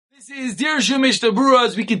This is Dear Shumish Tabura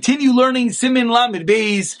as we continue learning Simin Lamed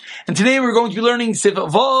Beis, and today we're going to be learning Sif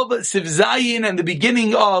Vav, Sif Zayin, and the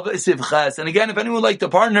beginning of Sif Ches. And again, if anyone would like to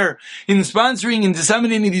partner in sponsoring and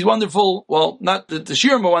disseminating these wonderful, well, not the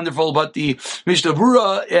Shirim are wonderful, but the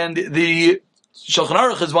Mishtabura and the Shulchan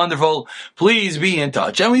Aruch is wonderful. Please be in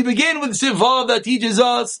touch. And we begin with Sif Vav that teaches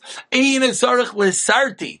us Ein Esarich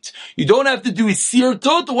Lesartit. You don't have to do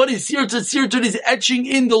sirtot. What is sirtot? Sirtot is etching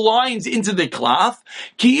in the lines into the cloth.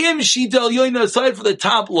 Kiim shita elyoina, aside for the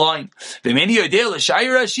top line. But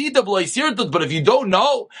if you don't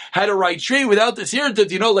know how to write straight without the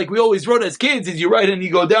sirtot, like we always wrote as kids, is you write and you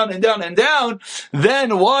go down and down and down,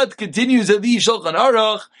 then what continues at the Shulchan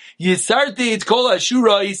Aruch? Yisartit kol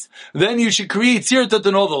ashurais, then you should create sirtot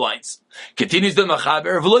in all the lines. Continues the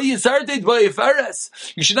Machaber,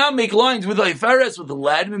 you should not make lines with Ifares, with the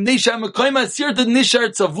lad,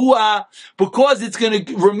 because it's going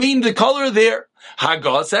to remain the color there.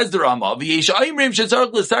 Haggah says the Rama.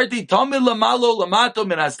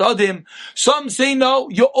 Some say no,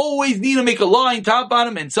 you always need to make a line, top,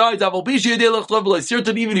 bottom, and sides. Even if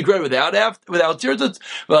you write without sirtot.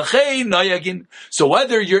 So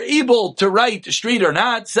whether you're able to write straight or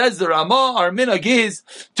not, says the Rama, our minhag is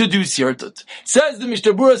to do sirtot. Says the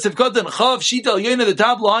Mishtabura Sefkat and Chav Shita Yena, the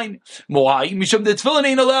top line. Moai Misham the Tefillin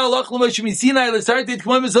ain't allowed lach l'mashmi Sinai l'sartit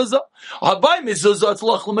k'may mezuzah. By mezuzah it's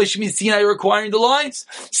lach l'mashmi Sinai requiring the lines.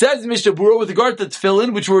 Says Mr. Bura with regard to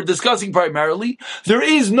tefillin, which we're discussing primarily, there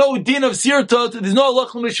is no din of sirtot, there's no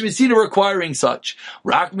halach l'mishmisina requiring such.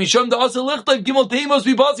 Rak misham da'asa lichtav gimel teimos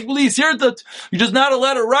b'pasik b'li sirtot. You're just not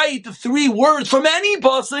allowed to write 3 words from any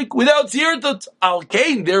pasik without sirtot. Al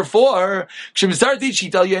kain, therefore, k'shemisartit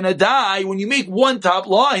shital yenadai, when you make one top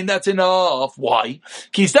line, that's enough. Why?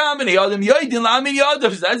 Kistam and yadam yoidin la'amin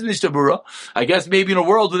yadav, says Mr. Bura. I guess maybe in a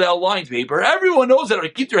world without lined paper, everyone knows how to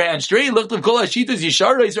keep their hands straight, lichtav kol hashitas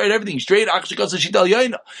yisharais, right, everything straight. Once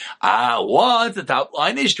the top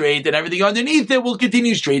line is straight, then everything underneath it will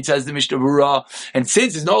continue straight, says the Mishnah Berurah. And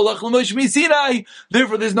since there's no halach l'mashmi Sinai,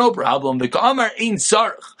 therefore there's no problem. The Ka'amar ain't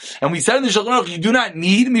sarch. And we said in the Shulchan Aruch, you do not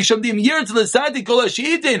need misham dimyer to l'sati kol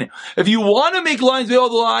hashitin. If you want to make lines with all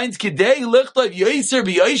the lines, kidei lichtav yoiser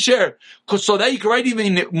b'yoisher, so that you can write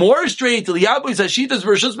even more straight, to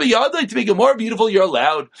make it more beautiful, you're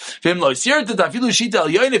allowed. If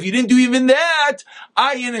you didn't do even that,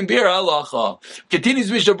 ayin and bir halacha. Continues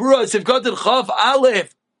Mishnah Berurah, Sivkat Chav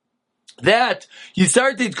Aleph, that you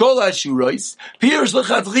started kol ashuros piers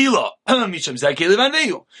lechatchila misham zakei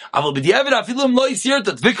levaneu aval b'diavad afilim lo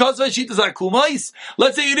yisirtot because vashitas akumais.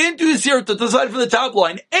 Let's say you didn't do sirtot aside from the top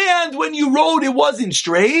line, and when you wrote it wasn't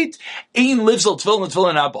straight. Ein livsal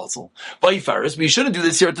tefillin not basel by faris. We shouldn't do the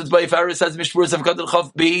sirtot by faris, as Mishmur Sivkat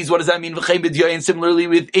Chav Beis. What does that mean? V'chein b'diyayin, similarly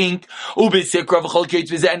with ink ubesikra v'chol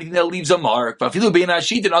kates with anything that leaves a mark. V'afilu bein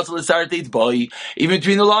hashit and also l'sartet by even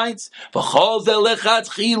between the lines. V'chol ze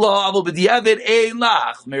lechatchila aval b'diavad ein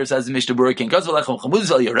lach. Meir says the Mishnah Berurah, King Gazval Lechem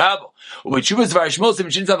Chamuz Al Yerabo. When Shuvas Varishmos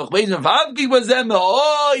and Shin Savach Beis and Vavki was them,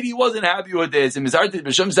 he wasn't happy with this. And Mizartit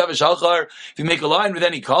B'Shem Savach Shachar, if you make a line with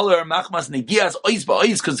any color, Machmas Negias Ois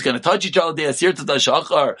Ba'Ois, because it's going to touch each other. Asirtot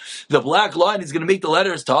Shachar, the black line is going to make the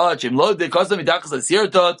letters touch. And Lo de Kosam Midakas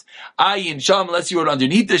Asirtot, Ayin Sham, unless you wrote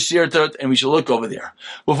underneath the Sirtot, and we should look over there.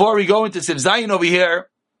 Before we go into Sif Zayin over here,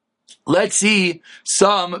 let's see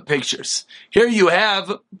some pictures. Here you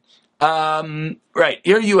have no,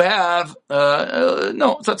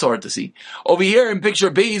 that's hard to see. Over here in picture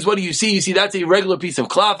Beis, what do you see? You see that's a regular piece of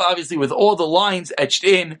cloth, obviously with all the lines etched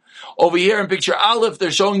in. Over here in picture Aleph, they're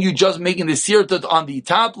showing you just making the sirtot on the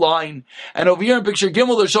top line. And over here in picture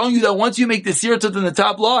Gimel, they're showing you that once you make the sirtot on the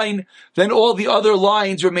top line, then all the other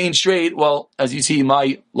lines remain straight. Well, as you see,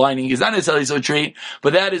 my lining is not necessarily so straight,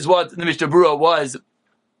 but that is what the Mishnah Berurah was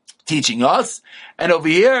teaching us. And over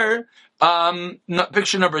here,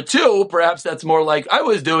 picture number 2, perhaps that's more like I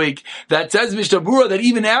was doing, that says Mishnah Berurah that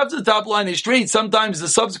even after the top line is straight, sometimes the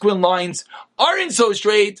subsequent lines aren't so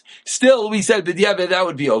straight. Still, we said b'diavad that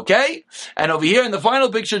would be okay. And over here in the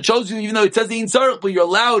final picture, it shows you, even though it says the ein sarach, but you're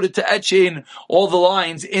allowed to etch in all the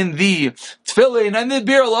lines in the tefillin. And the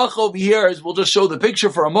bir halacha over here, as we'll just show the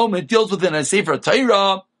picture for a moment, deals within a Sefer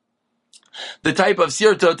Torah, the type of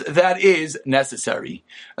sirtot that is necessary.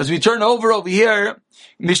 As we turn over here,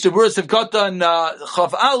 Mishnah Berurah Sivkatan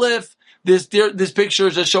Chav Aleph, this picture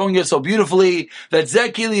is just showing us so beautifully that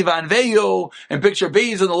Zekili Van Veyo, and picture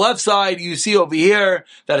B is on the left side. You see over here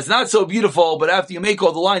that it's not so beautiful, but after you make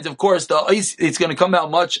all the lines, of course, the ice, it's going to come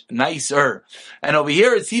out much nicer. And over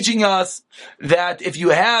here, it's teaching us that if you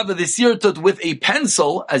have the sirtut with a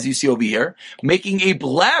pencil, as you see over here, making a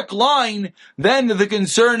black line, then the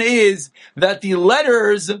concern is that the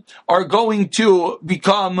letters are going to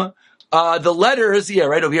become the letters,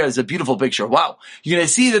 right over here is a beautiful picture. Wow. You're going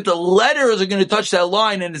to see that the letters are going to touch that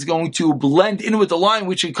line and it's going to blend in with the line,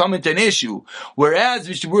 which could come into an issue. Whereas,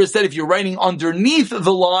 Mishnah Berurah said if you're writing underneath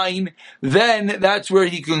the line, then that's where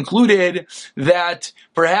he concluded that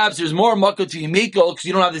perhaps there's more makkah to yimiko because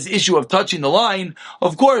you don't have this issue of touching the line.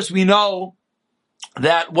 Of course, we know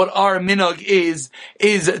that what our minhag is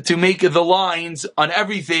to make the lines on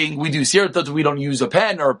everything. We do sirtut, we don't use a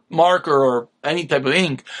pen or marker or any type of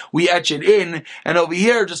ink. We etch it in. And over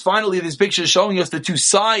here, just finally, this picture is showing us the two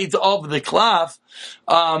sides of the klaf.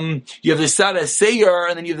 You have the Sada Seir,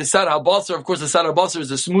 and then you have the Sada Habasar. Of course, the Sada Habasar is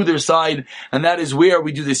the smoother side, and that is where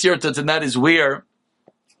we do the sirtut, and that is where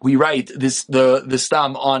we write the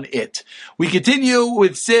stam on it. We continue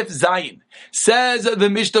with Sif Zayin. Says the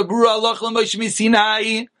Mishnah Berurah, Allah l'Moshe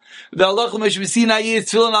Sinai. The Allah l'Moshe Sinai is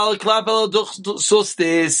tefillin al klaf el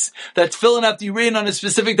duchsostis. That's tefillin after you read on a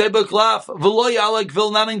specific type of klaf. V'lo yalek vil,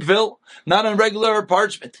 not in kvil, not on regular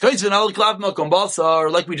parchment. Kaisvin al klaf makom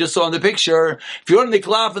basar, like we just saw in the picture. If you're on the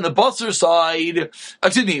klaf on the basar side,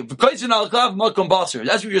 kaisvin al klaf makom basar.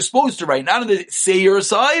 That's what you're supposed to write, not on the seir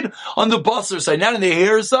side, on the basar side, not on the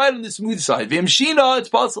hair side, on the smooth side. V'imshina, it's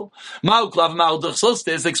possible. Ma'u klaf ma'u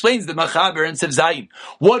duchsostis explains the Machaber and Sev Zayin.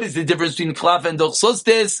 What is the difference between klaf and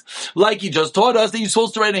duchsostis? Like he just taught us that you're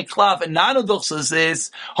supposed to write in klaf and not a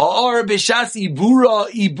duchsostis. Ha'ar b'shas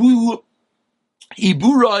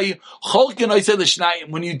Iburai cholken oiseh l'shnayim.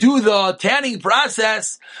 When you do the tanning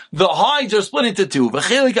process, the hides are split into two.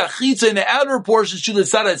 V'chelik achitza, in the outer portion,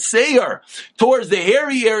 shulasada seir, towards the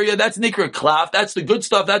hairy area, that's nikra klaf. That's the good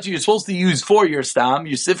stuff. That's what you're supposed to use for your stam,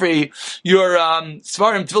 your sifrei, your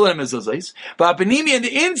svarim tefillin mezuzos. But apanimi, and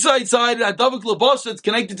the inside side, adavik labos, that's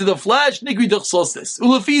connected to the flesh, nikri duchsostis.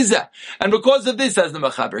 Ulefiza. And because of this, says the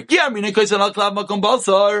Machaber,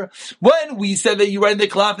 when we said that you write the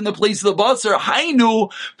klaf in the place of the basar, he's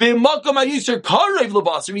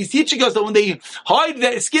teaching us that when they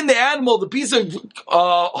skin the animal, the piece of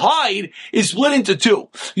hide is split into two.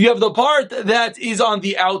 You have the part that is on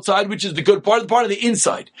the outside, which is the good part, the part of the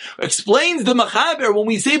inside. Explains the Machaber, when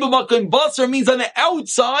we say b'makom basar, means on the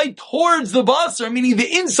outside towards the basar, meaning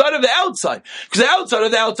the inside of the outside. Because the outside of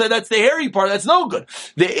the outside, that's the hairy part, that's no good.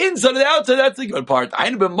 The inside of the outside, that's the good part.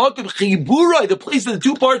 The place that the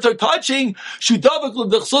two parts are touching,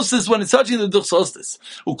 when it's touching the duchsostis.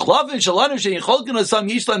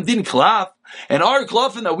 And our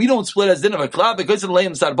klafin that we don't split as din of a klaf because of the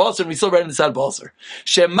layim sad basar, and we still write in the sad basar.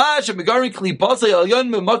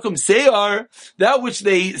 That which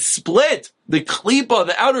they split, the klipa,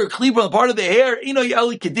 the outer klipa, the part of the hair,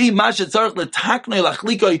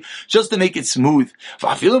 just to make it smooth.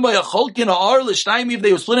 If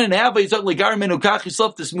they were split in half,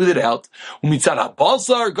 to smooth it out.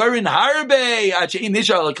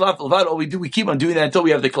 All we do, we keep on doing that until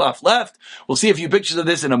we have the klaf left. We'll see a few pictures of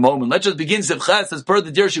this in a moment. Let's just begin Sivchas as per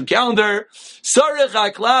the Dirshu calendar. Sarech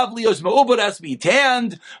HaKlav lios me'ubad has to be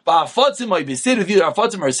tanned. Ba'afatzim might be sid, if either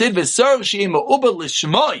afatzim or sid, v'sarech she'em me'ubad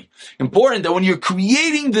l'shmai. Important that when you're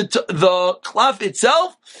creating the klaf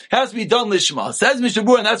itself, it has to be done lishma. Says Mishnah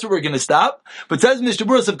Berurah, and that's where we're going to stop. But says Mishnah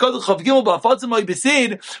Berurah, Savkad Chav Gimel ba'afatzim might be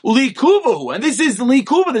sid, u'likuvahu. And this is the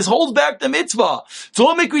likuva, this holds back the mitzvah.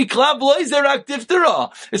 So mikri klav v'loizerak diftera.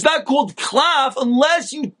 It's not called klaf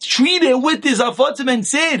unless you treat it with this afatzim and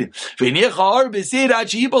sid.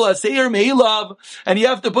 And you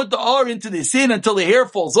have to put the R into the sin until the hair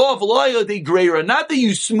falls off. Not that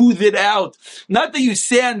you smooth it out, not that you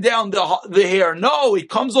sand down the hair. No, it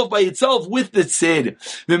comes off by itself with the sid.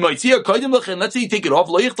 Let's say you take it off.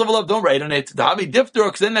 Don't write on it.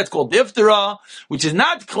 Because then that's called diftera, which is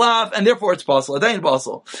not klaf, and therefore it's possible.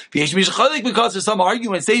 Because there's some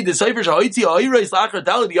argument say the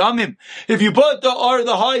if you put the R,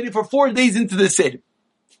 the hide for 4 days into the sid,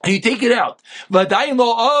 and you take it out, and the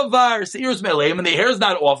hair is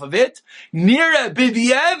not off of it,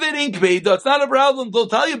 it's not a problem. They'll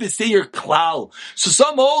tell you b'seir klal. So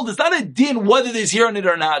some hold, it's not a din whether there's hair on it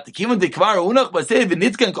or not. Once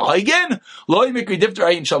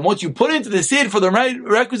you put it into the sid for the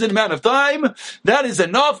requisite amount of time, that is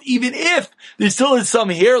enough. Even if there still is some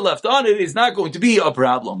hair left on it, it's not going to be a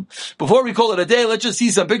problem. Before we call it a day, let's just see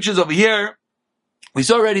some pictures over here. We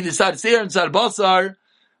saw already the sad seir and sad basar.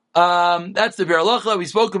 That's the Biur Halacha we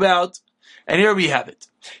spoke about. And here we have it.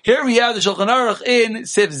 Here we have the Shulchan Aruch in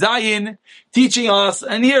Sif Zayin teaching us,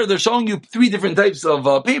 and here they're showing you three different types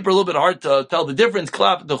of paper, a little bit hard to tell the difference,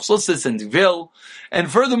 klaf, duchsusis, and vil.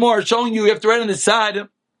 And furthermore, showing you have to write on the side,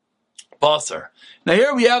 basar. Now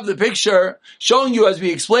here we have the picture showing you, as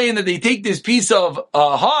we explained, that they take this piece of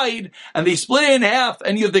hide and they split it in half,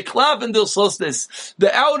 and you have the klaf and duchsusis.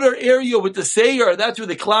 The outer area with the seir, that's where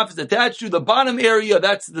the klaf is attached to. The bottom area,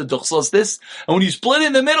 that's the duchsusis. And when you split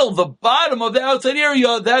in the middle, the bottom of the outside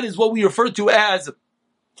area, that is what we refer to as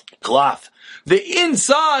klaf. The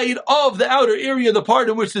inside of the outer area, the part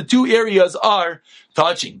in which the two areas are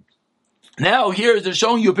touching. Now here they're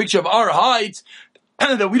showing you a picture of our hides,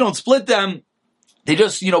 that we don't split them. They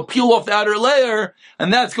just, peel off the outer layer,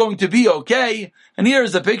 and that's going to be okay. And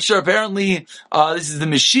here's a picture, apparently, this is the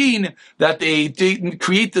machine that they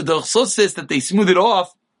create the duchsusis, that they smooth it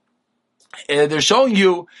off. They're showing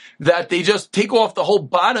you that they just take off the whole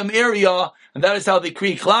bottom area, and that is how they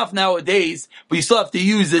create klaf nowadays, but you still have to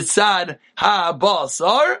use the tzad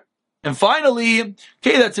ha-basar. And finally,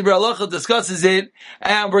 okay, that's the Biur Halacha discusses it,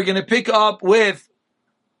 and we're going to pick up with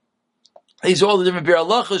these are all the different Biur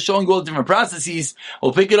Halachas showing all the different processes.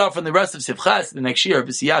 We'll pick it up from the rest of Sifchas the next year.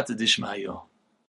 B'siyata d'ishmael.